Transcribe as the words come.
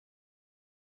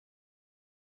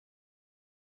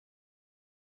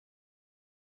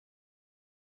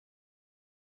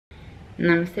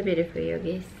Namaste, beautiful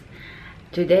yogis.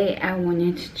 Today I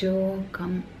wanted to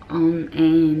come on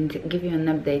and give you an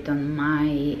update on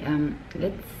my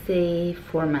let's say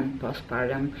 4-month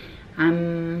postpartum.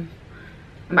 I'm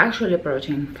actually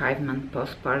approaching 5-month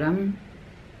postpartum,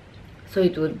 so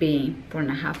it would be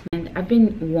 4.5 months. I've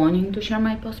been wanting to share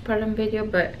my postpartum video,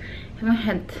 but haven't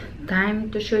had time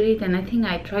to shoot it, and I think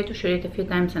I tried to shoot it a few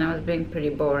times and I was being pretty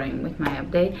boring with my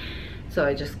update, so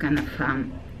I just kind of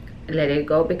let it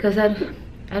go, because I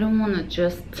don't want to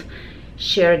just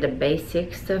share the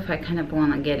basic stuff. I kind of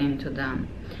want to get into the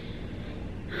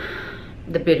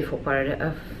beautiful part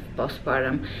of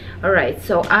postpartum. All right,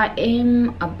 so I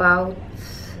am about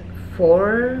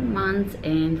 4 months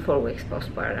and 4 weeks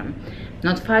postpartum.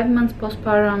 Not 5 months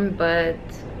postpartum, but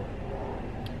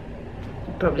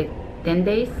probably 10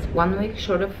 days, 1 week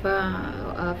short of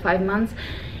 5 months.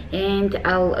 And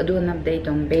I'll do an update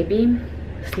on baby,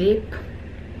 sleep,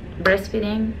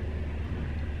 breastfeeding,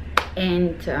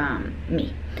 and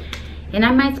me. And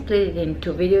I might split it in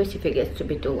 2 videos if it gets to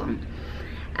be too long.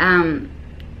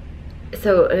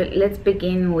 So let's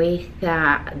begin with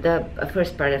the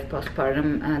first part of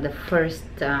postpartum, the first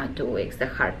 2 weeks, the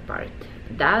hard part.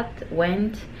 That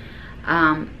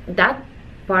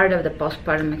part of the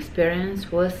postpartum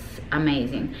experience was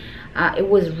amazing. It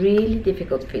was really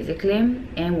difficult physically,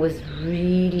 and was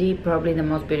really probably the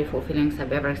most beautiful feelings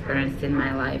I've ever experienced in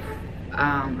my life,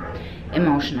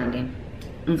 emotionally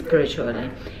and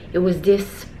spiritually. It was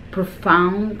this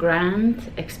profound,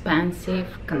 grand,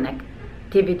 expansive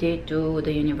connectivity to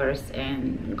the universe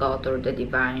and God or the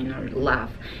divine or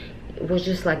love. It was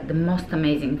just like the most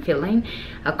amazing feeling,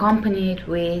 accompanied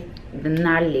with the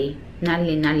gnarly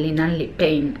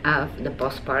pain of the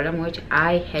postpartum, which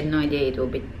I had no idea it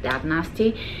would be that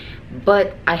nasty.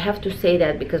 But I have to say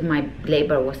that because my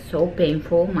labor was so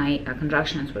painful, my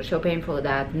contractions were so painful,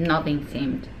 that nothing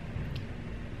seemed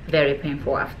very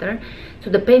painful after. So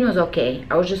the pain was okay.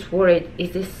 I was just worried,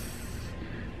 is this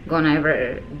gonna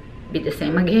ever be the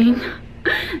same again?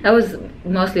 That was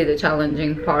mostly the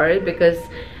challenging part, because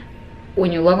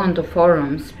when you log onto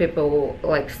forums, people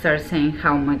like start saying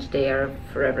how much they are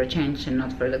forever changed and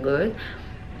not for the good.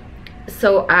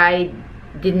 So I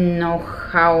didn't know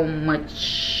how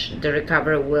much the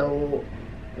recovery will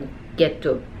get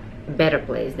to a better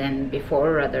place than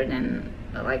before, rather than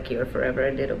like you're forever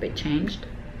a little bit changed.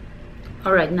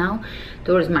 All right, now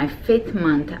towards my 5th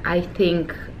month, I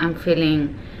think I'm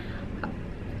feeling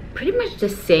pretty much the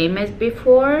same as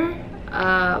before.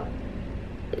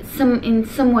 In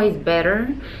some ways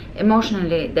better,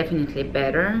 emotionally definitely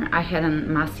better. I had a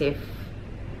massive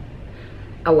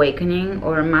awakening,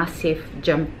 or a massive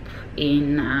jump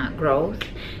in growth.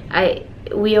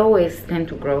 We always tend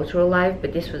to grow through life,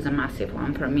 but this was a massive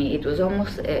one for me. It was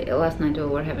almost last night we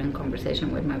were having a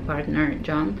conversation with my partner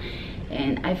John,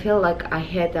 and I feel like I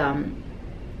had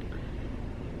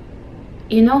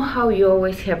you know how you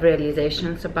always have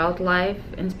realizations about life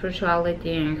and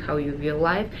spirituality and how you view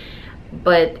life,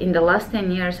 but in the last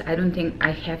 10 years I don't think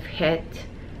I have had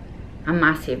a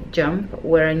massive jump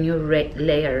where a new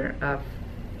layer of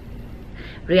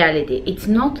reality. It's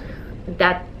not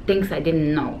that things I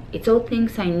didn't know, it's all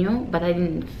things I knew, but I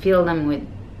didn't feel them with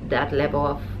that level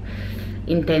of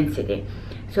intensity.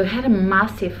 So I had a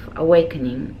massive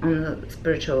awakening on the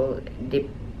spiritual deep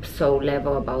soul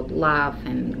level about love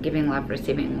and giving love,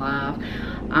 receiving love,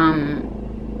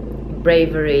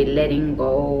 bravery, letting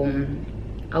go,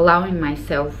 allowing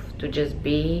myself to just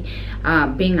be,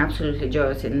 being absolutely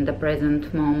joyous in the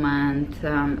present moment,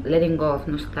 letting go of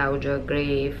nostalgia,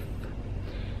 grief,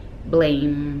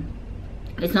 blame.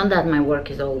 It's not that my work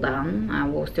is all done. I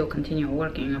will still continue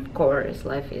working, of course.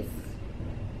 Life is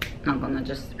not gonna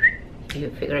just you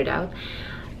figure it out,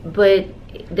 but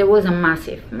there was a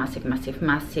massive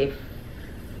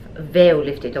veil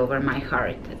lifted over my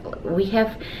heart. We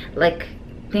have, like,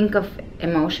 think of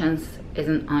emotions as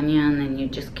an onion, and you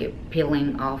just keep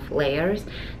peeling off layers.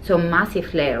 So a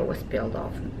massive layer was peeled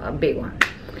off, a big one,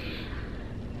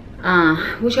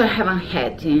 which I haven't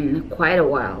had in quite a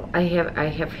while. I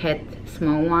have had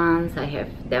small ones. I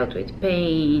have dealt with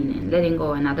pain and letting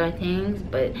go and other things,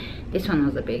 but this one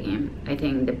was a biggie. I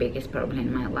think the biggest problem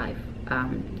in my life,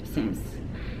 since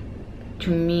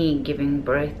to me giving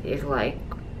birth is like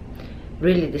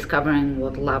really discovering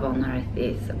what love on earth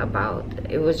is about.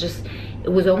 It was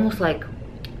almost like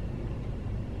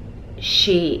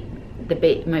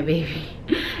my baby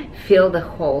filled a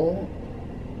hole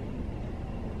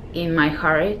in my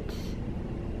heart,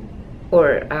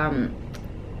 or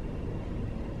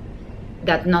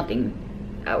that nothing,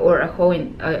 or a hole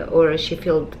in, or she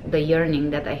filled the yearning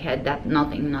that I had, that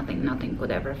nothing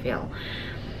could ever fill.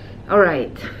 All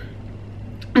right,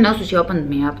 And also she opened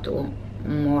me up to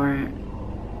more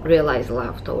realized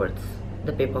love towards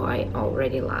the people I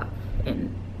already love,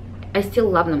 and I still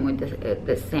love them with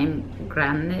the same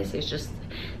grandness. It's just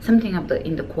something of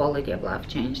in the quality of love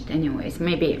changed. Anyways,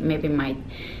 maybe my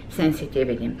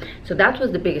sensitivity. So that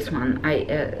was the biggest one.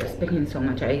 Speaking so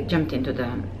much, I jumped into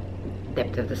the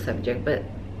depth of the subject, but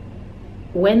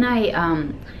when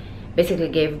I basically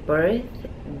gave birth,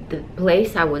 the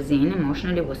place I was in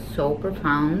emotionally was so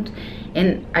profound,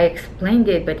 and I explained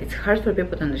it, but it's hard for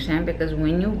people to understand, because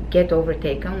when you get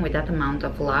overtaken with that amount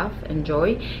of love and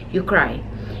joy, you cry.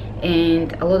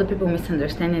 And a lot of people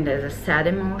misunderstand it as a sad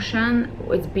emotion.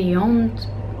 It's beyond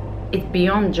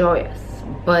joyous,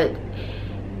 but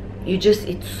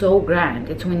it's so grand.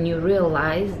 It's when you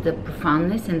realize the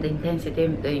profoundness and the intensity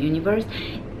of the universe.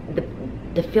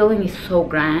 The feeling is so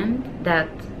grand that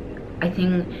I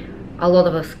think a lot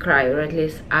of us cry, or at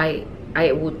least I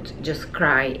would just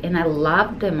cry. And I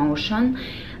loved the emotion,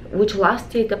 which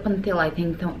lasted up until I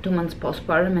think 2 months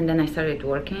postpartum, and then I started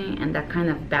working, and that kind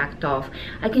of backed off.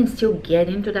 I can still get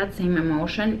into that same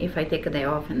emotion if I take a day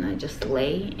off and I just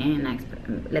lay and I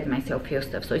let myself feel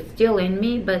stuff. So it's still in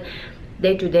me, but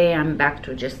day to day I'm back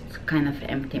to just kind of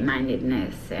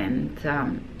empty-mindedness and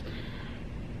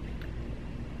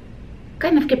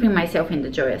kind of keeping myself in the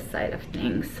joyous side of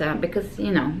things, because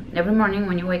every morning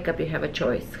when you wake up you have a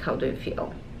choice. How do you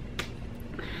feel?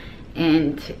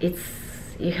 And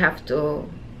you have to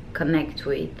connect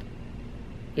with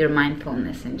your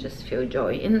mindfulness and just feel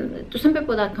joy. And to some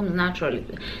people that comes naturally.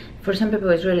 For some people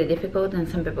it's really difficult, and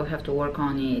some people have to work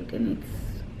on it, and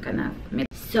it's kind of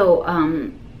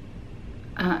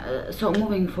so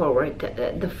moving forward,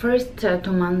 the first 2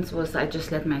 months was I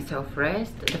just let myself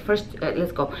rest. The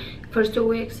first 2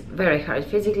 weeks very hard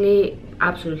physically,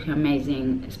 absolutely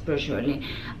amazing spiritually.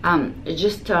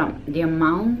 Just the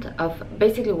amount of,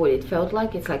 basically what it felt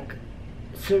like, it's like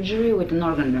surgery with an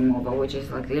organ removal, which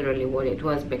is like literally what it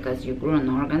was, because you grew an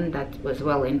organ that was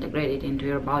well integrated into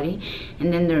your body,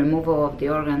 and then the removal of the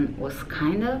organ was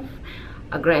kind of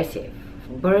aggressive.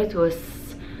 Birth was,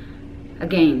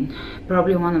 again,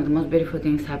 probably one of the most beautiful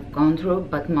things I've gone through,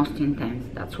 but most intense.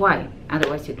 That's why,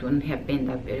 otherwise it wouldn't have been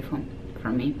that beautiful for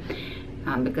me,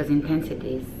 because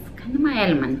intensity is kind of my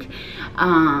element.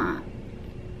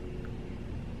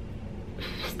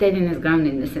 Steadiness,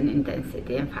 groundedness, and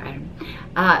intensity, and fire.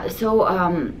 So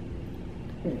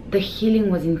the healing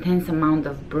was intense amount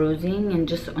of bruising, and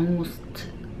just almost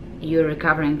you're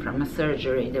recovering from a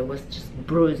surgery. There was just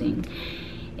bruising,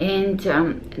 and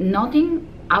nothing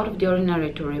out of the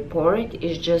ordinary to report.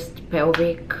 Is just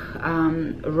pelvic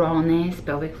rawness,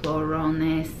 pelvic floor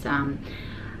rawness,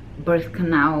 birth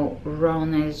canal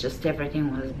rawness. Just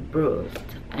everything was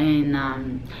bruised, and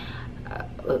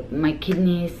my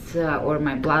kidneys or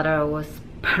my bladder was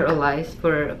paralyzed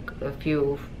for a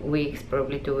few weeks,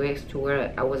 probably 2 weeks, to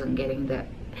where I wasn't getting the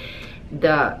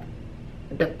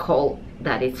call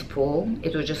that it's full.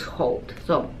 It would just hold.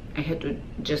 So I had to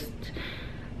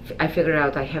I figured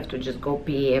out I have to just go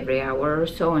pee every hour or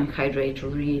so and hydrate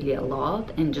really a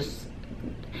lot, and just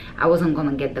I wasn't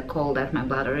gonna get the call that my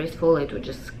bladder is full. It would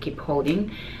just keep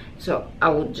holding, so I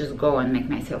would just go and make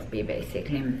myself pee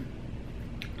basically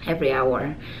every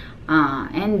hour,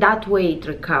 and that way it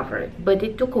recovered. But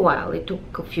it took a while. It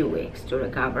took a few weeks to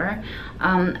recover.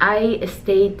 I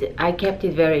kept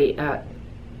it very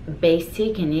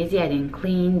basic and easy. I didn't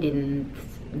clean, didn't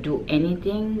do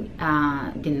anything,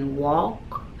 didn't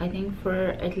walk, I think, for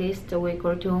at least a week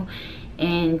or two,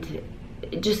 and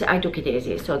just I took it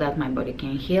easy so that my body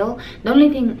can heal. The only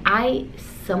thing I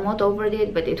somewhat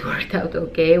overdid, but it worked out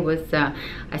okay, was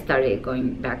I started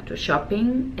going back to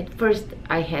shopping. At first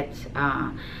I had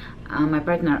my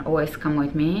partner always come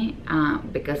with me,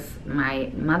 because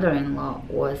my mother-in-law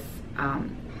was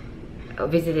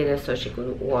visited us so she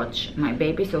could watch my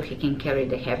baby, so he can carry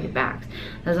the heavy bags.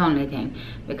 That's the only thing,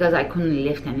 because I couldn't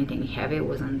lift anything heavy. It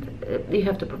wasn't, you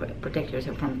have to protect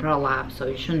yourself from prolapse, so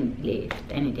you shouldn't lift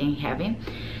anything heavy.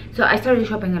 So I started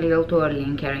shopping a little too early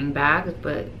and carrying bags,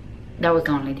 but that was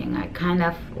the only thing I kind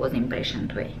of was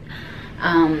impatient with.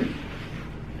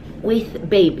 With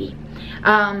baby,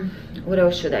 what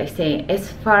else should I say?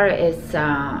 As far as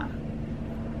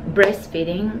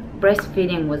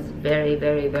breastfeeding was very,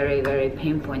 very, very, very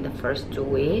painful in the first 2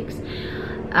 weeks.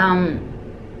 I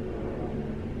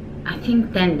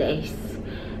think 10 days,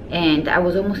 and I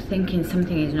was almost thinking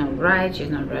something is not right. She's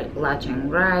not latching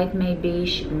right. Maybe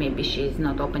she's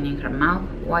not opening her mouth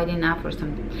wide enough or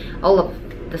something. All of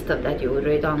the stuff that you would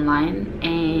read online.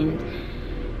 And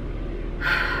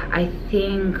I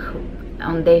think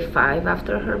on day 5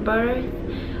 after her birth,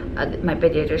 my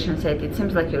pediatrician said, it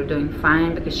seems like you're doing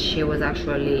fine, because she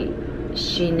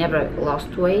never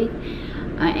lost weight,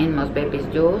 and most babies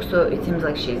do, so it seems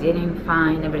like she's eating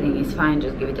fine, everything is fine,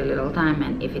 just give it a little time,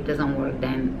 and if it doesn't work,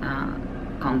 then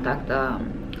contact the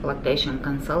lactation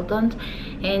consultant.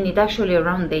 And it actually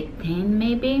around day 10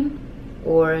 maybe,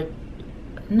 or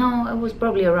no, it was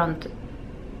probably around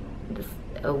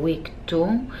week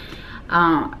 2,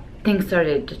 things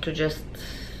started to just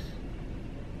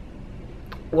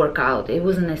work out. It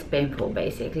wasn't as painful,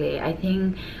 basically. I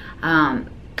think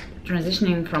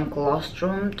transitioning from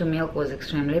colostrum to milk was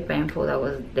extremely painful. That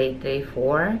was day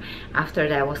 3-4. After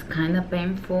that was kind of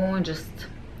painful, just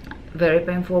very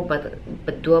painful, but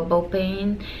doable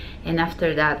pain. And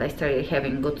after that I started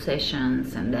having good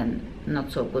sessions, and then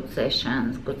not so good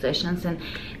sessions, and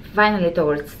finally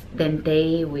towards then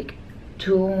day week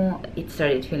 2 it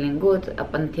started feeling good,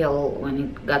 up until when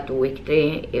it got to week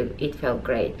 3 it felt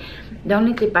great. The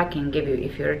only tip I can give you,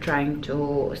 if you're trying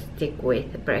to stick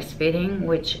with breastfeeding,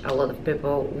 which a lot of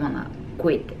people wanna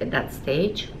quit at that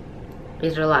stage,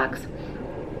 is relax.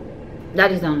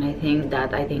 That is the only thing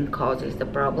that I think causes the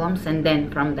problems, and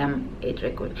then from them it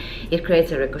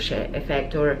creates a ricochet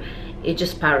effect, or it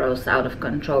just spirals out of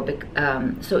control.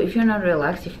 So if you're not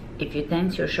relaxed, if you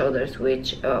tense your shoulders,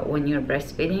 which when you're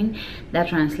breastfeeding, that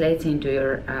translates into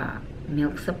your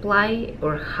milk supply,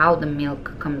 or how the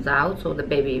milk comes out. So the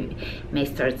baby may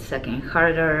start sucking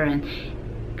harder, and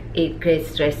it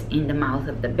creates stress in the mouth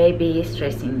of the baby,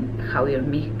 stress in how your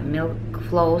milk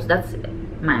flows. That's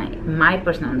my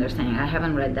personal understanding. I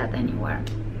haven't read that anywhere,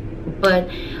 but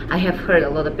I have heard a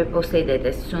lot of people say that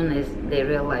as soon as they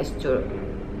realize to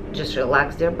just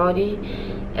relax their body,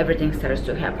 everything starts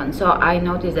to happen. So I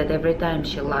noticed that every time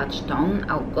she latched on,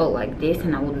 I would go like this,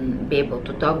 and I wouldn't be able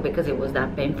to talk because it was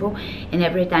that painful. And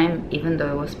every time, even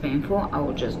though it was painful, I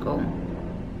would just go,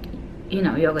 you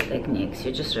know, yoga techniques,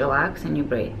 you just relax and you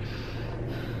breathe,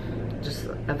 just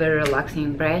a very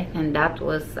relaxing breath. And that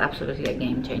was absolutely a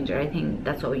game changer. I think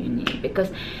that's all you need, because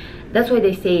that's why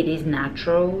they say it is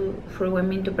natural for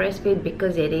women to breastfeed,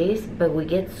 because it is, but we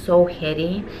get so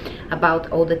heady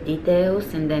about all the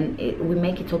details, and then we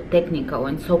make it so technical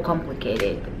and so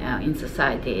complicated in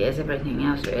society, as everything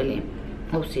else really,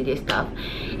 OCD stuff.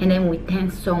 And then we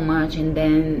tense so much, and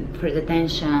then for the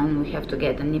tension we have to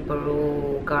get a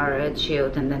nipple guard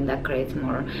shield, and then that creates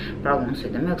more problems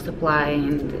with the milk supply,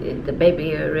 and the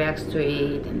baby reacts to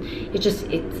it, and it's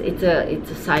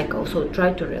a cycle. So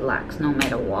try to relax no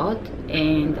matter what.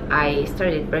 And I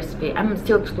started breastfeeding. I'm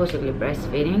still exclusively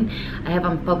breastfeeding. I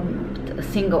haven't pumped a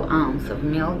single ounce of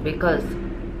milk, because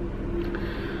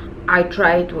I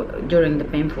tried during the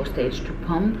painful stage to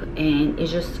pump, and it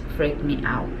just freaked me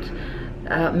out.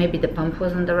 Maybe the pump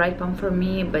wasn't the right pump for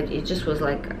me, but it just was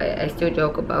like, I still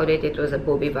joke about it, it was a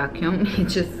booby vacuum. It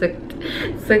just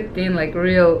sucked in like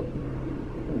real,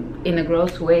 in a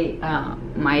gross way,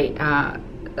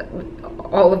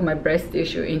 all of my breast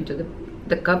tissue into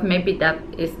the cup. Maybe that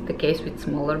is the case with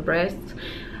smaller breasts,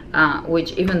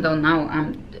 which even though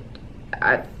now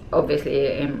I obviously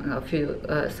am a few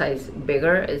size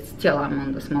bigger, it's still I'm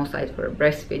on the small side for a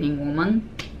breastfeeding woman.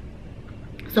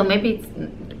 So maybe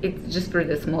it's just for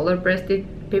the smaller breasted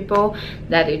people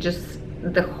that it just,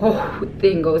 the whole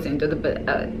thing goes into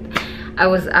the I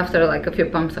was, after like a few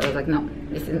pumps, I was like, no,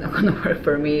 this is not gonna work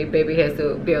for me, baby has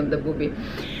to be on the boobie.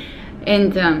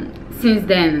 And since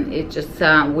then it just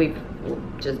we've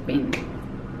just been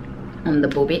on the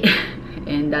boobie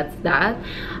and that's that.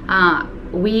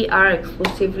 We are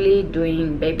exclusively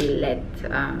doing baby-led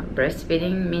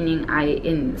breastfeeding, meaning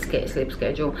in sleep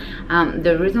schedule.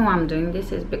 The reason why I'm doing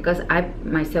this is because I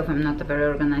myself am not a very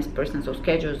organized person, so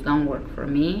schedules don't work for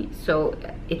me. So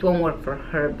it won't work for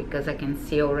her, because I can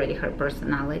see already her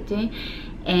personality,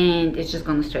 and it's just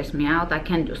gonna stress me out. I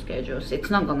can't do schedules. It's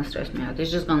not gonna stress me out.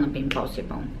 It's just gonna be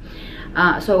impossible.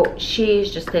 So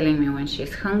she's just telling me when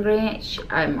she's hungry.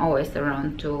 I'm always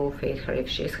around to feed her if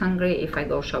she's hungry. If I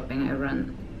go shopping, I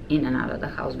run in and out of the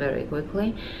house very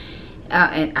quickly,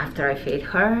 and after I feed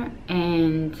her.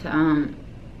 And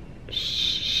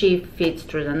she feeds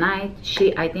through the night.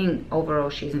 I think overall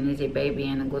she's an easy baby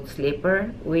and a good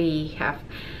sleeper. We have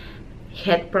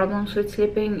had problems with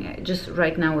sleeping. Just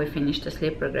right now we finished a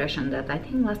sleep regression that I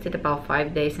think lasted about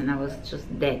 5 days, and I was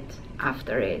just dead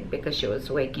after it, because she was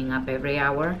waking up every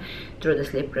hour through the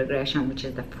sleep regression, which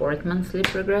is the 4th month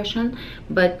sleep regression.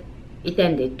 But it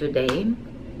ended today,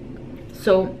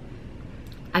 so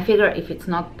I figure if it's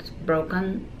not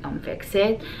broken, don't fix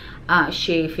it.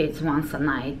 She feeds once a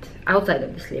night outside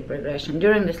of the sleep regression.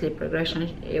 During the sleep regression,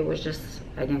 it was just,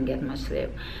 I didn't get much sleep.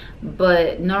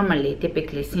 But normally,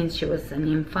 typically, since she was an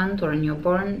infant or a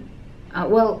newborn,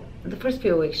 well, the first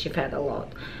few weeks she fed a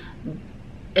lot,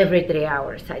 every 3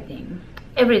 hours, I think,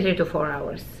 every 3 to 4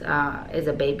 hours, as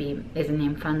a baby, as an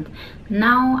infant.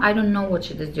 Now I don't know what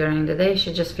she does during the day.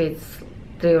 She just feeds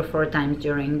 3 or 4 times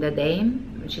during the day.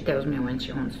 She tells me when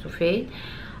she wants to feed,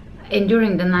 and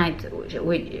during the night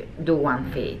we do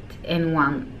 1 feed and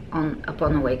 1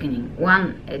 upon awakening,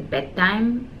 1 at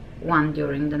bedtime, 1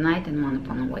 during the night, and 1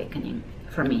 upon awakening.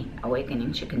 For me,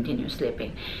 awakening, she continues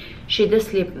sleeping. She does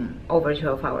sleep over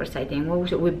 12 hours, I think.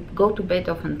 We go to bed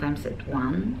oftentimes at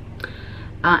 1,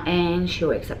 and she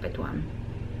wakes up at 1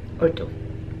 or 2.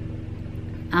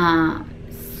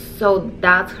 So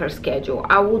that's her schedule.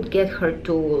 I would get her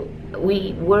to,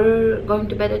 we were going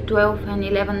to bed at 12 and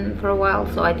 11 for a while,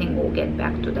 so I think we'll get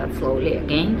back to that slowly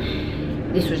again.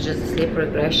 This was just a sleep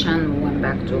regression. We went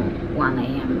back to 1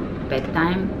 a.m.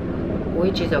 bedtime,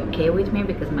 which is okay with me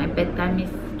because my bedtime is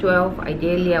 12.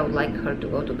 Ideally, I would like her to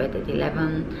go to bed at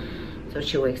 11, so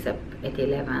she wakes up at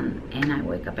 11 and I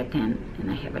wake up at 10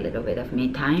 and I have a little bit of me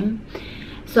time.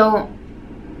 So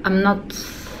I'm not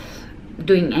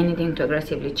doing anything to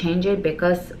aggressively change it,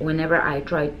 because whenever I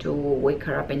try to wake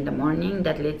her up in the morning,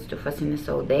 that leads to fussiness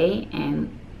all day and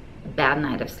bad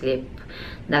night of sleep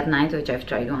that night, which I've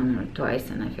tried 1 or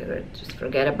twice, and I figured just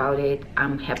forget about it.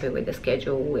 I'm happy with the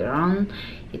schedule we're on.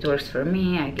 It works for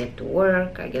me. I get to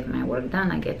work, I get my work done,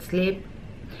 I get sleep.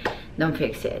 Don't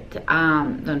fix it.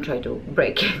 Don't try to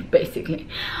break it, basically.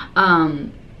 So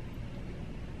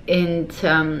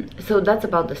that's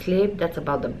about the sleep. That's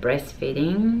about the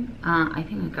breastfeeding. I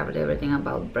think I covered everything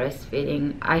about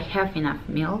breastfeeding. I have enough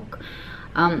milk.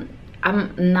 I'm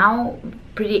now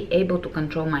pretty able to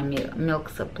control my milk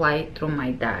supply through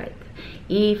my diet.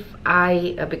 If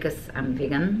I, because I'm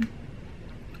vegan,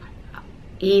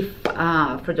 if,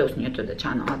 for those new to the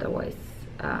channel, otherwise,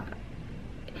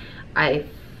 I've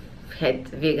had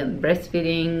vegan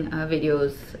breastfeeding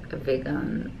videos,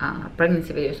 vegan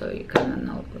pregnancy videos, so you kind of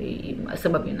know,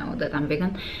 some of you know that I'm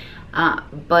vegan,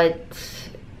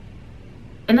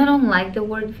 and I don't like the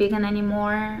word vegan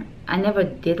anymore. I never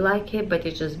did like it, but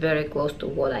it's just very close to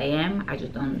what I am. I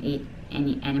just don't eat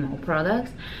any animal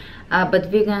products. But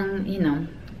vegan, you know,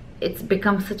 it's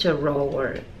become such a raw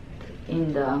word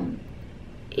in the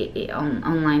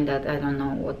online that I don't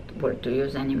know what word to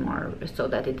use anymore, so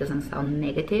that it doesn't sound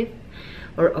negative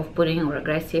or off-putting or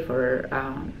aggressive or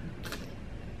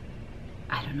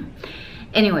I don't know.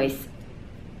 Anyways,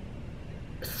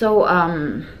 so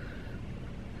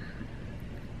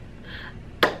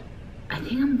I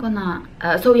think I'm gonna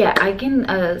so yeah, I can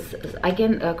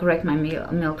correct my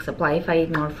milk supply. If I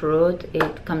eat more fruit,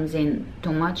 it comes in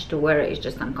too much to where it's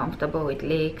just uncomfortable. It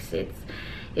leaks. It's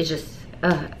just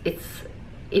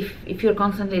if you're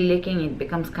constantly leaking, it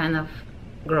becomes kind of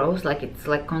gross, like it's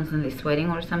like constantly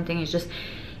sweating or something. It's just,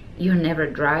 you're never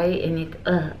dry, and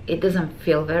it doesn't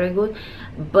feel very good.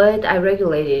 But I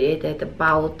regulated it at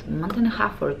about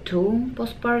 1.5 or 2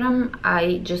 postpartum.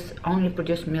 I just only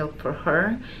produce milk for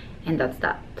her, and that's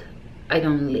that. I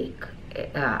don't leak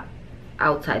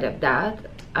outside of that.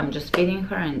 I'm just feeding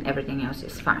her and everything else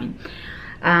is fine.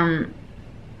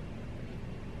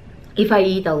 If I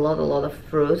eat a lot of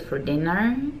fruit for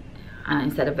dinner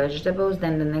instead of vegetables,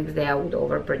 then the next day I would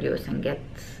overproduce and get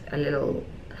a little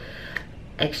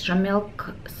extra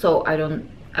milk. So I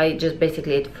just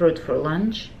basically eat fruit for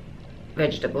lunch,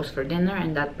 vegetables for dinner,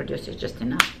 and that produces just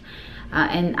enough.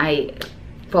 And I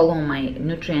follow my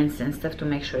nutrients and stuff to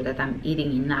make sure that I'm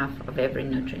eating enough of every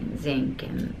nutrient, zinc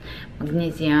and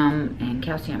magnesium and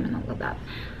calcium and all of that.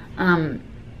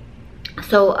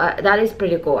 So that is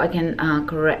pretty cool. I can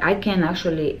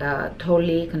actually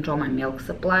totally control my milk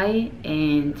supply,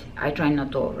 and I try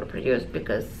not to overproduce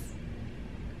because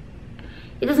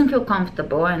it doesn't feel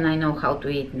comfortable, and I know how to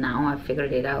eat now. I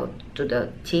figured it out to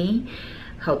the T,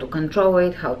 how to control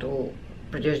it, how to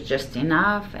produce just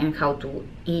enough, and how to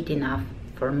eat enough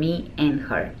for me and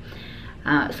her.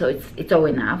 So it's all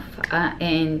enough.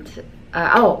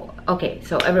 Oh, okay,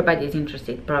 so everybody is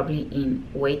interested probably in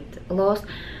weight loss.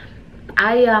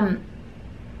 I'm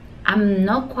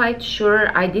not quite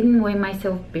sure. I didn't weigh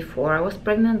myself before I was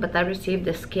pregnant, but I received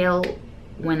a scale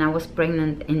when I was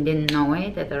pregnant and didn't know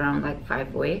it at around like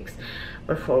 5 weeks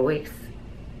or 4 weeks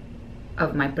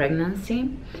of my pregnancy.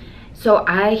 So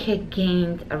I had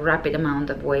gained a rapid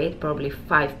amount of weight, probably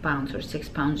 5 pounds or 6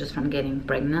 pounds just from getting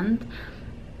pregnant.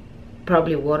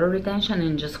 Probably water retention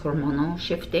and just hormonal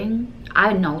shifting.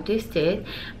 I noticed it.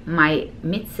 My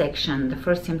midsection, the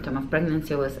first symptom of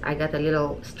pregnancy was I got a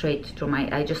little straight through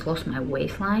I just lost my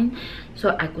waistline.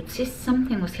 So I could see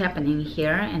something was happening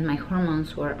here and my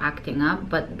hormones were acting up,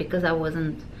 but because I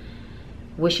wasn't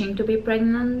wishing to be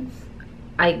pregnant,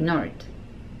 I ignored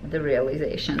the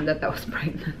realization that I was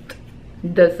pregnant.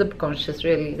 The subconscious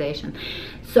realization.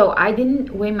 So I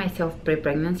didn't weigh myself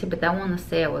pre-pregnancy, but I want to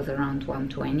say I was around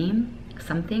 120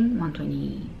 something,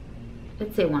 120,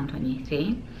 let's say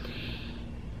 123.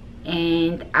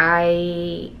 And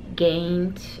I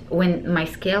gained, when my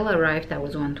scale arrived, I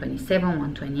was 127,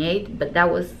 128, but that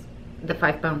was the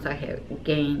 5 pounds I had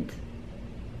gained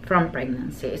from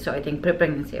pregnancy. So I think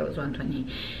pre-pregnancy I was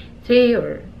 123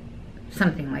 or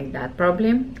something like that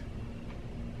probably.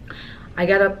 I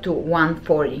got up to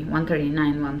 140, 139,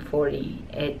 140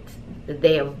 at the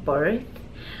day of birth.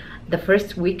 The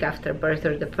first week after birth,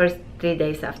 or the first 3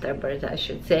 days after birth, I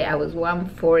should say, I was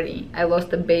 140. I lost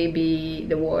the baby,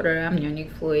 the water,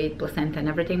 amniotic fluid, placenta and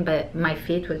everything, but my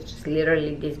feet was just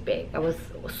literally this big. I was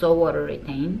so water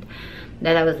retained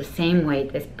that I was the same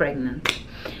weight as pregnant.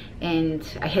 And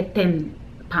I had 10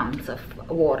 pounds of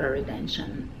water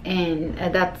retention, and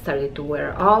that started to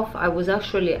wear off. I was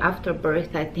actually, after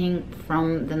birth, I think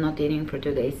from the not eating for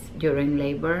 2 days during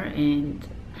labor and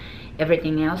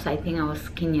everything else, I think I was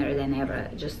skinnier than ever,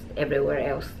 just everywhere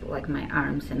else, like my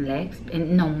arms and legs,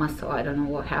 and no muscle. I don't know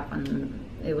what happened.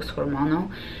 It was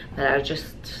hormonal, but I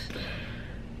just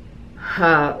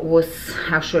was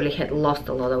actually had lost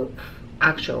a lot of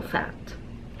actual fat.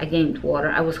 I gained water.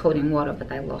 I was holding water,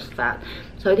 but I lost fat.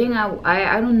 So I think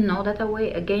I don't know that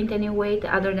I gained any weight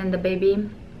other than the baby,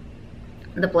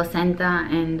 the placenta,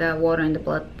 and the water and the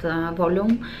blood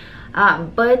volume.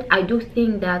 But I do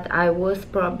think that I was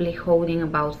probably holding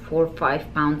about 4 or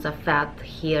 5 pounds of fat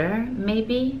here,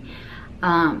 maybe,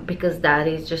 because that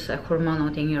is just a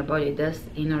hormonal thing your body does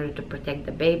in order to protect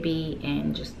the baby,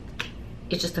 and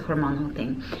it's just a hormonal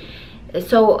thing.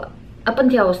 So up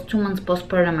until I was 2 months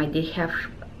postpartum, I did have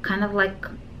kind of like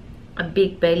a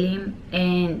big belly,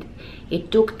 and it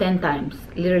took 10 times,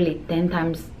 literally 10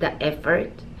 times the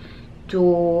effort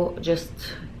to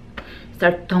just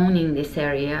start toning this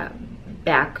area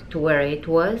back to where it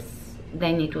was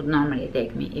than it would normally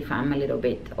take me if I'm a little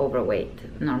bit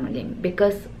overweight normally,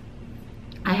 because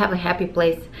I have a happy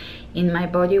place in my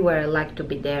body where I like to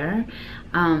be there,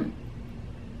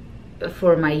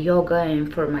 for my yoga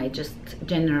and for my just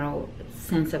general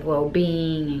sense of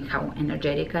well-being and how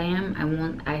energetic I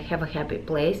am. I have a happy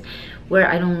place where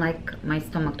I don't like my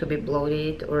stomach to be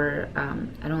bloated, or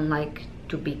I don't like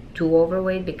to be too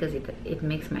overweight, because it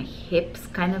makes my hips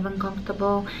kind of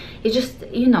uncomfortable. It's just,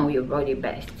 you know your body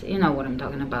best, you know what I'm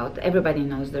talking about. Everybody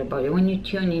knows their body. When you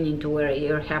tune in into where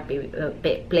your happy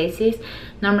places,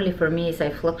 normally for me is I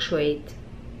fluctuate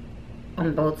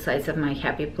on both sides of my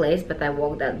happy place, but I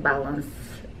walk that balance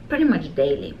pretty much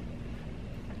daily.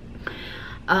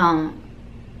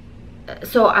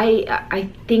 So I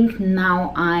think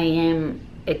now I am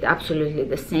at absolutely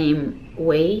the same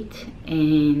weight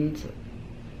and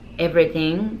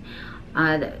everything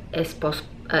as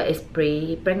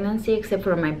pre-pregnancy, except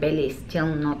for my belly is still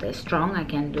not as strong. I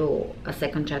can do a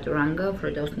second chaturanga. For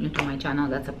those new to my channel,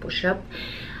 that's a push-up.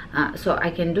 So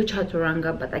I can do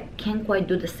chaturanga, but I can't quite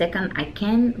do the second. I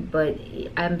can, but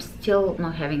I'm still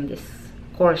not having this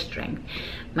core strength.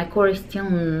 My core is still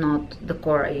not the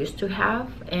core I used to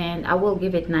have, and I will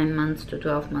give it 9 months to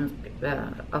 12 months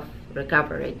of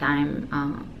recovery time,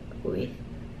 with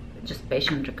just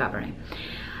patient recovery.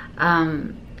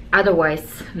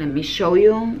 Otherwise, let me show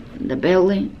you the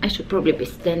belly. I should probably be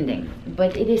standing,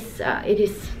 but it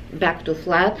is back to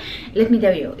flat. Let me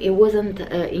tell you, it wasn't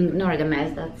ignore the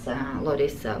mess. That's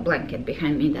Lottie's blanket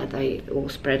behind me that I will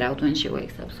spread out when she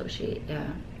wakes up, so she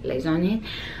lays on it.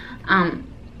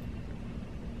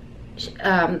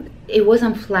 It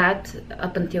wasn't flat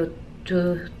up until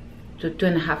 2 to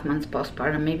 2.5 months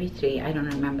postpartum, maybe 3, I don't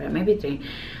remember, maybe 3.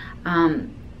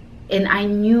 And I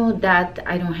knew that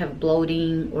I don't have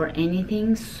bloating or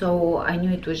anything, so I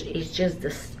knew it's just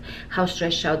this, how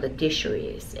stretched out the tissue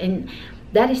is, and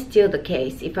that is still the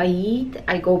case. If I eat,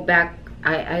 I go back,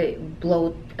 I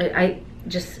bloat, I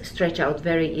just stretch out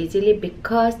very easily,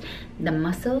 because the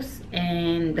muscles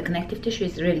and the connective tissue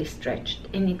is really stretched,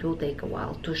 and it will take a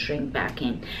while to shrink back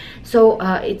in. So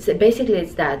it's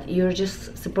that you're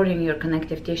just supporting your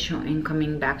connective tissue and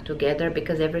coming back together,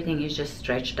 because everything is just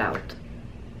stretched out.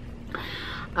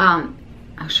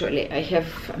 Actually, I have,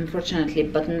 unfortunately,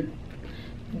 button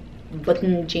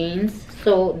jeans,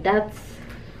 so that's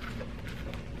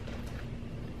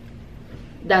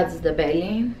the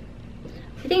belly.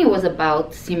 I think it was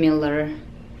about similar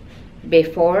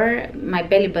before. My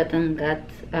belly button got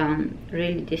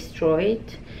really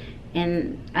destroyed,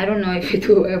 and I don't know if it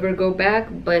will ever go back,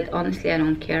 but honestly I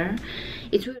don't care.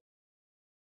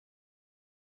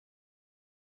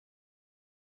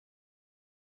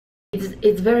 It's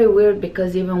it's very weird,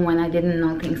 because even when I didn't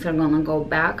know things are gonna go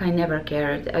back, I never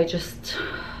cared. I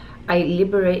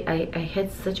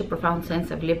had such a profound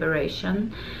sense of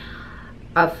liberation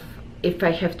of, if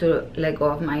I have to let go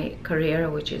of my career,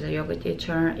 which is a yoga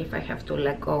teacher, if I have to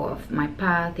let go of my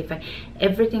path,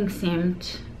 everything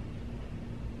seemed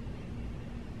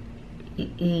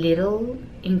little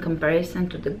in comparison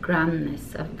to the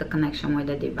grandness of the connection with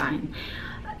the divine.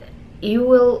 You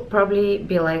will probably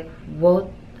be like, what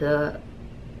the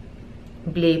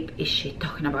bleep is she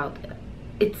talking about?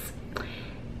 It's,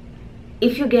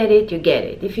 if you get it, you get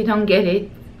it. If you don't get it,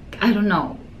 I don't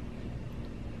know.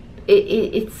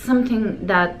 It's something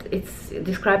that it's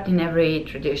described in every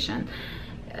tradition,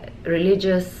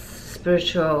 religious,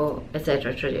 spiritual,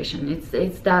 etc. tradition.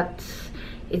 It's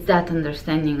that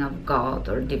understanding of God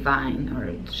or divine,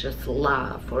 or just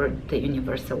love, or the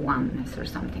universal oneness or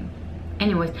something.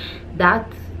 Anyways, that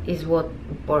is what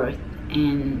birth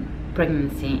and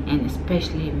pregnancy, and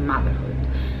especially motherhood,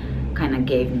 kind of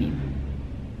gave me.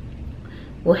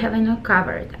 What have I not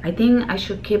covered? I think I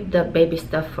should keep the baby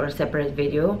stuff for a separate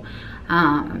video,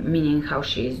 meaning how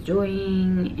she is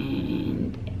doing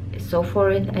and so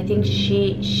forth. I think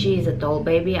she is a tall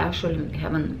baby. I actually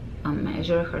haven't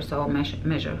measured her, so I'll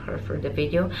measure her for the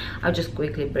video. I'll just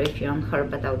quickly brief you on her,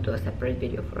 but I'll do a separate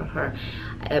video for her,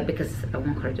 because I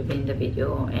want her to be in the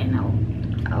video, and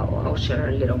I'll share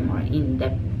a little more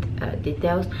in-depth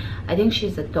details. I think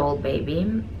she's a tall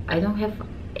baby. I don't have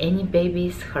any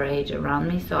babies her age around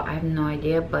me, so I have no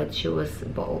idea, but she was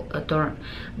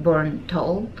born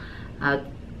tall,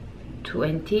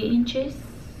 20 inches,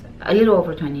 a little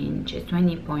over 20 inches,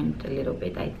 20 point a little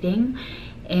bit, I think.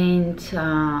 And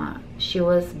she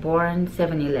was born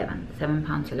 7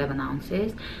 pounds 11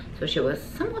 ounces, so she was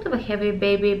somewhat of a heavy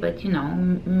baby, but you know,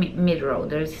 mid-road.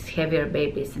 There's heavier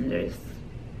babies and there's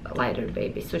lighter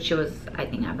babies, so she was, I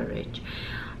think, average.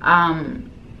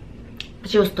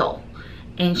 She was tall,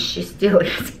 and she still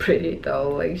is pretty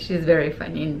tall. Like, she's very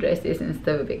funny in dresses and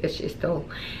stuff because she's tall.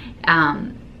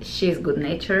 She's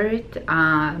good-natured,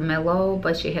 mellow,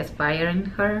 but she has fire in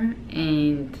her,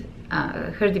 and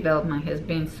her development has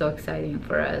been so exciting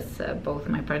for us, both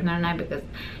my partner and I, because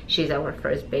she's our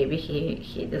first baby.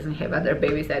 He doesn't have other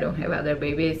babies. I don't have other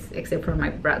babies except for my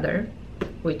brother,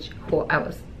 who I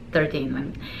was 13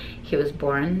 when he was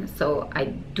born, so I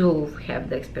do have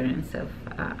the experience of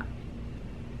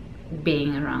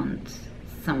being around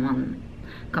someone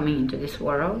coming into this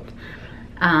world,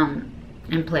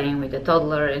 and playing with a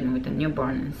toddler and with a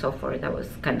newborn and so forth. I was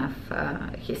kind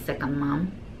of his second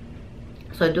mom.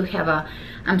 So I do have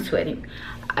I'm sweating.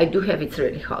 I do have, it's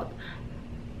really hot.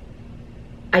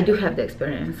 I do have the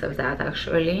experience of that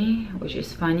actually, which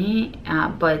is funny,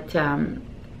 but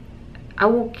I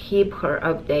will keep her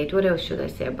update. What else should I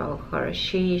say about her?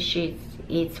 She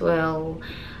eats well,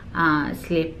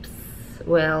 sleeps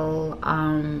well,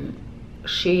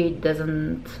 she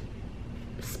doesn't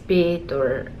spit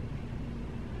or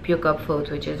puke up food,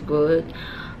 which is good.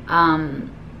 I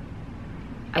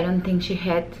don't think she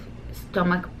had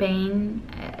stomach pain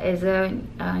as a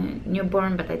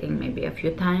newborn, but I think maybe a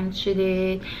few times she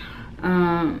did.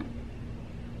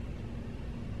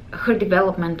 Her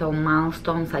developmental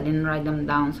milestones, I didn't write them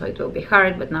down, so it will be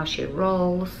hard, but now she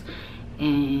rolls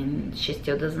and she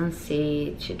still doesn't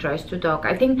sit. She tries to talk.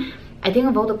 I think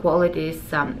of all the qualities,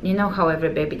 you know how every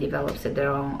baby develops at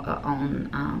their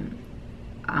own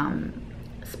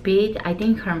speed. I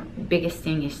think her biggest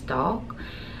thing is talk.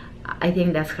 I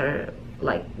think that's her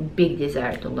like big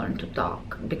desire to learn to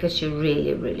talk, because she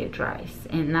really tries,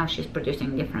 and now she's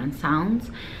producing different sounds.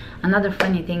 Another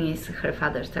funny thing is her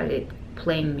father started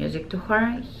playing music to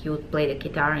her. He would play the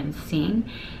guitar and sing,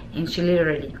 and she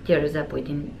literally tears up with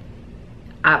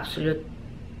absolute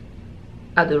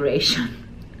adoration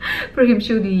for him.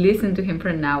 She would listen to him for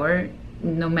an hour,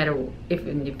 no matter if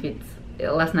it's,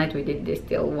 last night we did this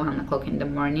till 1 o'clock in the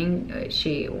morning.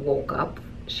 She woke up,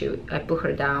 I put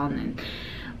her down and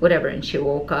whatever, and she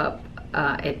woke up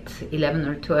at 11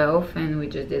 or 12, and we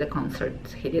just did a concert.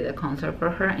 He did a concert for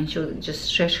her, and she would just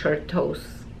stretch her toes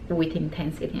with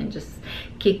intensity and just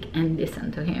kick and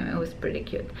listen to him. It was pretty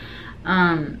cute.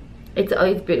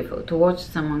 It's beautiful to watch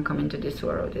someone come into this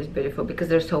world. It's beautiful because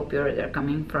they're so pure. They're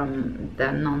coming from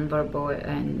the non-verbal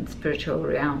and spiritual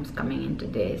realms coming into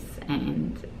this,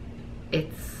 and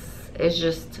it's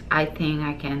just, I think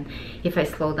I can, if I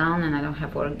slow down and I don't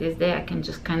have work this day, I can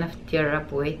just kind of tear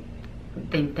up with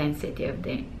the intensity of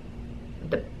the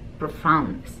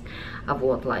profoundness of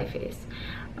what life is.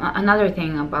 Another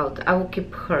thing about, I will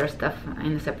keep her stuff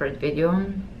in a separate video,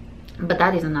 but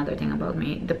that is another thing about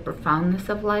me, the profoundness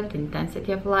of life, the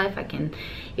intensity of life.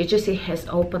 It has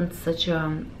opened such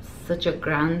a such a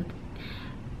grand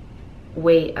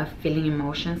way of feeling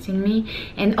emotions in me.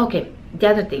 And okay, the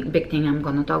other big thing I'm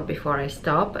gonna talk before I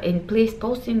stop, and please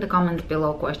post in the comments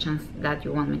below questions that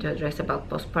you want me to address about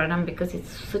postpartum, because it's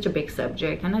such a big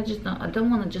subject, and I don't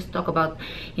want to just talk about,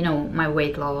 you know, my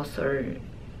weight loss or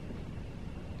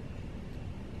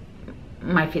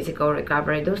my physical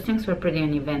recovery. Those things were pretty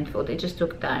uneventful. They just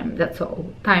took time, that's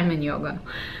all. Time and yoga.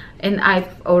 And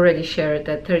I've already shared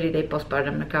the 30-day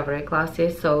postpartum recovery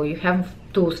classes, so you have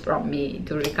tools from me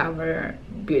to recover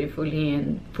beautifully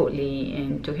and fully,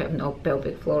 and to have no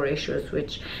pelvic floor issues,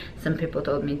 which some people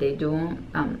told me they do.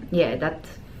 Yeah, that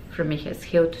for me has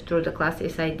healed through the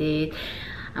classes I did.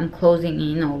 I'm closing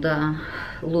in all the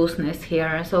looseness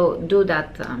here, so do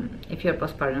that. If you're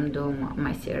postpartum, do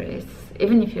my series,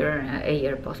 even if you're a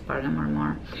year postpartum or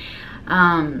more,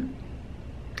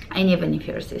 and even if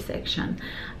you're C-section.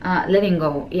 Letting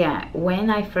go, yeah. When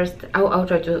I first, I'll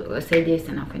try to say this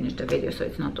and I'll finish the video so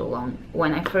it's not too long.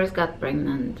 When I first got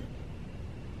pregnant,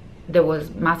 there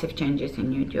was massive changes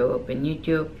in YouTube, and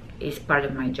YouTube is part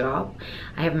of my job.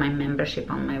 I have my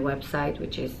membership on my website,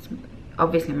 which is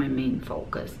obviously my main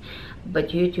focus, but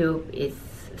YouTube is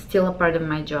still a part of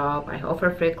my job. I offer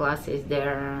free classes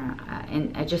there,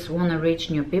 and I just want to reach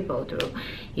new people through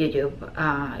YouTube.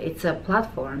 It's a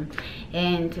platform,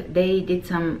 and they did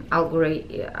some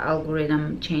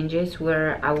algorithm changes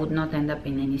where I would not end up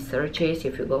in any searches.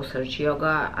 If you go search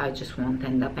yoga, I just won't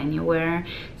end up anywhere.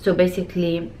 So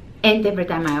basically, and every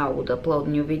time I would upload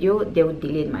new video, they would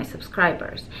delete my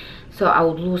subscribers. So I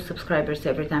would lose subscribers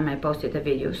every time I posted a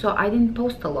video. So I didn't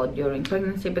post a lot during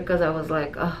pregnancy because I was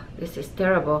like, oh, this is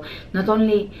terrible. Not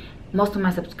only most of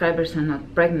my subscribers are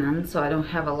not pregnant, so I don't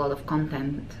have a lot of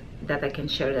content that I can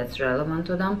share that's relevant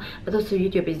to them, but also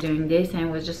YouTube is doing this, and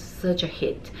it was just such a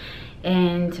hit.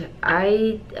 And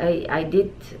I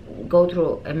did go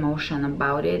through emotion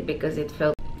about it, because it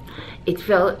felt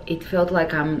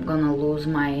like I'm gonna lose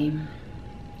my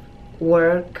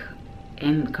work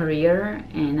and career,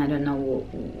 and I don't know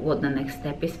what the next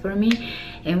step is for me.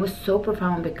 And it was so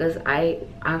profound because I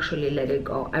actually let it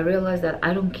go. I realized that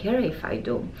I don't care if I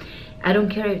do. I don't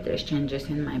care if there's changes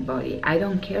in my body. I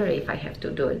don't care if I have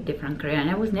to do a different career. And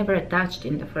I was never attached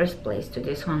in the first place to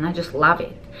this one. I just love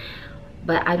it.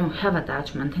 But I don't have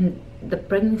attachment, and the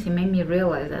pregnancy made me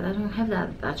realize that I don't have that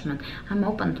attachment. I'm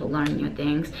open to learn new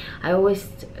things. I always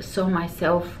saw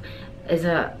myself as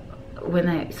when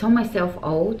I saw myself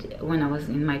old, when I was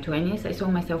in my 20s, I saw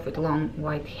myself with long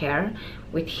white hair,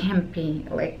 with hempy,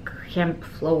 like hemp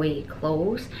flowy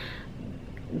clothes,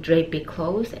 drapey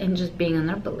clothes, and just being an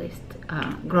herbalist,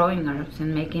 growing herbs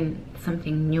and making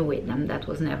something new with them that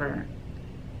was never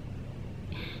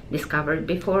discovered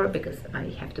before, because I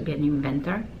have to be an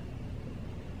inventor.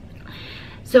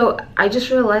 So I just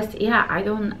realized, yeah,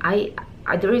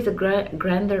 there is a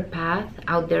grander path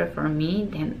out there for me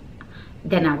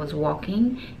than I was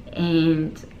walking,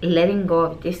 and letting go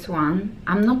of this one.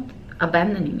 I'm not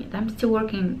abandoning it. I'm still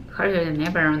working harder than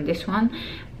ever on this one,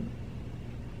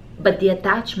 but the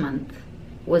attachment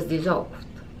was dissolved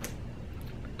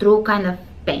through kind of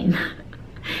pain.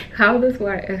 How this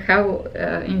work? How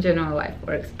in general life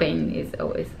works? Pain is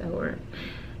always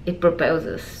it propels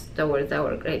us towards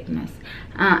our greatness.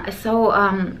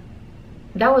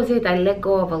 That was it. I let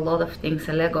go of a lot of things.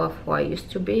 I let go of who I used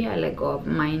to be. I let go of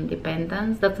my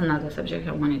independence. That's another subject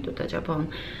I wanted to touch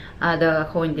upon, the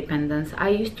whole independence. I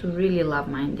used to really love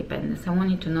my independence. I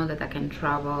wanted to know that I can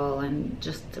travel and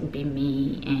just be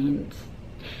me and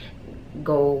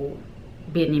go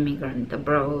be an immigrant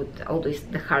abroad, all this,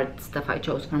 the hard stuff I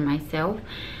chose for myself,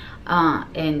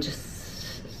 and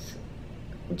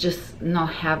just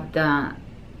not have the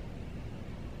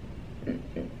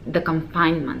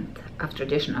confinement of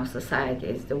traditional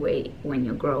societies, the way when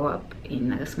you grow up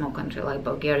in a small country like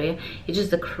Bulgaria. It's just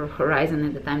the horizon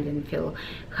at the time didn't feel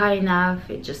high enough.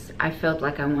 I felt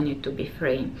like I wanted to be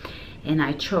free, and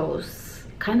I chose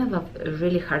kind of a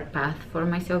really hard path for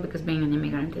myself, because being an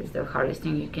immigrant is the hardest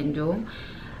thing you can do,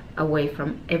 away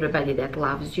from everybody that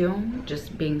loves you,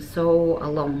 just being so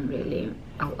alone, really,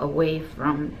 away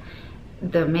from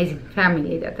the amazing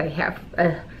family that I have.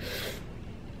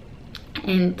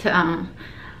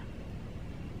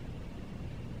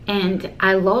 And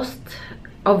I lost,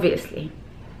 obviously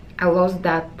I lost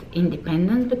that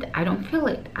independence, but I don't feel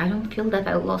it. I don't feel that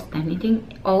I lost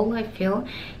anything. All I feel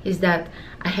is that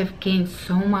I have gained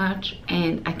so much,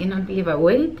 and I cannot believe I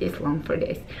waited this long for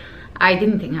this. I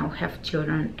didn't think I would have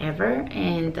children ever,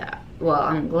 and well,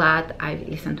 I'm glad I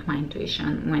listened to my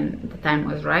intuition when the time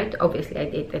was right. Obviously I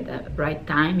did at the right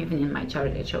time. Even in my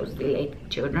chart I chose delayed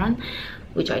children,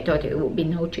 which I thought it would be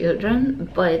no children,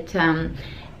 but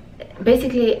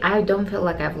basically, I don't feel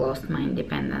like I've lost my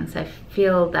independence. I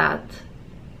feel that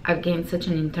I've gained such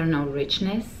an internal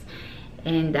richness,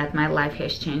 and that my life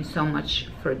has changed so much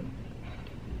for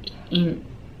in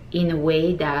a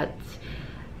way that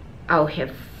I would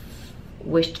have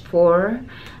wished for,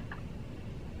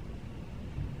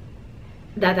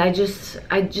 that I just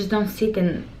don't sit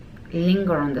and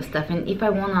linger on the stuff. And if I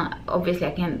wanna, obviously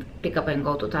I can't pick up and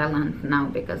go to Thailand now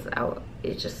because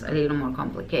it's just a little more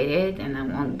complicated, and I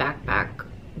won't backpack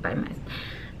by my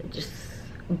just.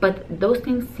 But those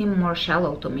things seem more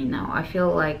shallow to me now. I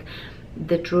feel like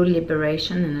the true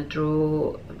liberation and the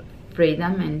true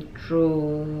freedom and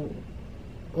true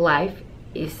life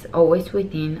is always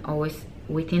within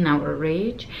our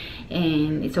reach,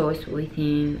 and it's always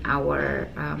within our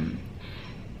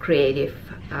creative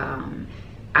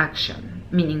action,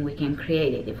 meaning we can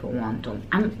create it if we want to.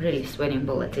 I'm really sweating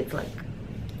bullets. It's like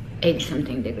 80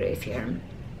 something degrees here.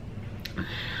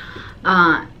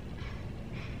 By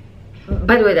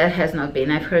the way, that has not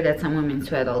been, I've heard that some women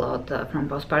sweat a lot from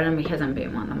postpartum. It hasn't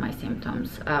been one of my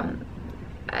symptoms.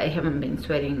 I haven't been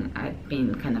sweating. I've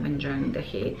been kind of enjoying the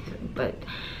heat. But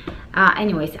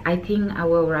anyways, I think I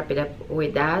will wrap it up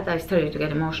with that. I started to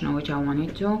get emotional, which I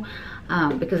wanted to,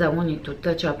 because I wanted to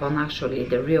touch up on actually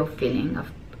the real feeling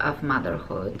of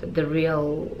motherhood, the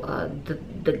real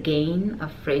the gain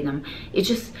of freedom. It's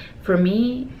just, for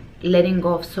me, letting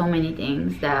go of so many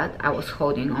things that I was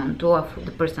holding on to, of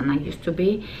the person I used to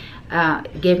be,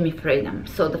 gave me freedom.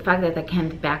 So the fact that I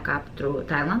can't back up through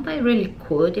Thailand, I really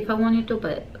could if I wanted to,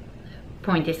 but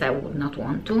point is I would not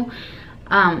want to.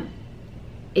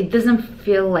 It doesn't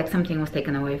feel like something was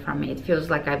taken away from me. It feels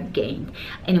like I've gained.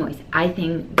 Anyways, I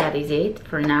think that is it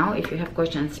for now. If you have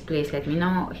questions, please let me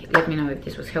know. Let me know if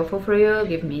this was helpful for you.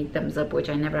 Give me a thumbs up, which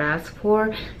I never ask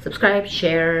for. Subscribe,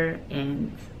 share,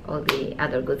 and all the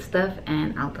other good stuff.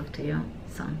 And I'll talk to you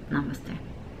soon. Namaste.